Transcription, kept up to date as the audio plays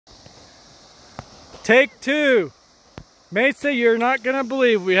Take two. Mesa, you're not going to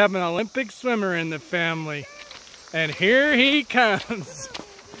believe we have an Olympic swimmer in the family. And here he comes.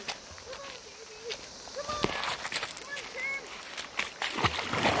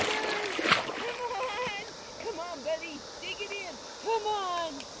 Come on, buddy. Dig it in. Come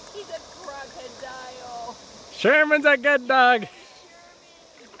on. He's a crocodile. Sherman's a good dog.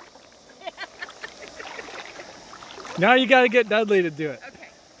 Now you got to get Dudley to do it. Okay.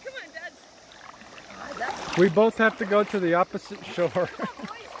 Come on, Dad. We both have to go to the opposite shore.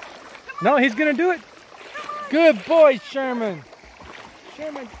 No, he's going to do it. Good boy, Sherman.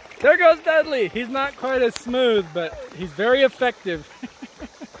 Sherman. There goes Dudley. He's not quite as smooth, but he's very effective.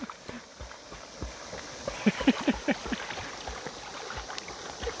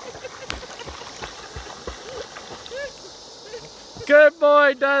 Good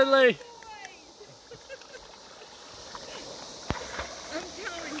boy, Dudley. I'm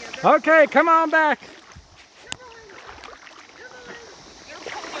telling you. Okay, come on back. Come on. They're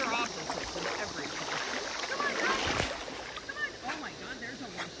polar opposites in everything. Come on, Dad. Come on. Oh my God, there's a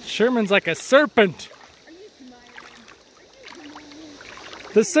one. Sherman's like a serpent. Are you smiling?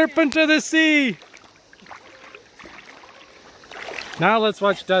 The serpent of the sea. Now let's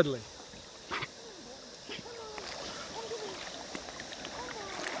watch Dudley.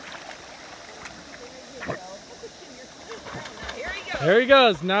 There he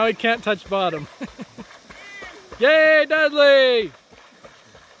goes. Now he can't touch bottom. Yay, Dudley!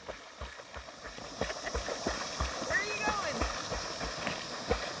 Where are you going?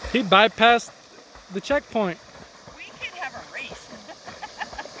 He bypassed the checkpoint. We could have a race.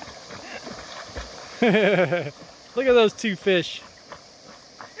 Look at those two fish.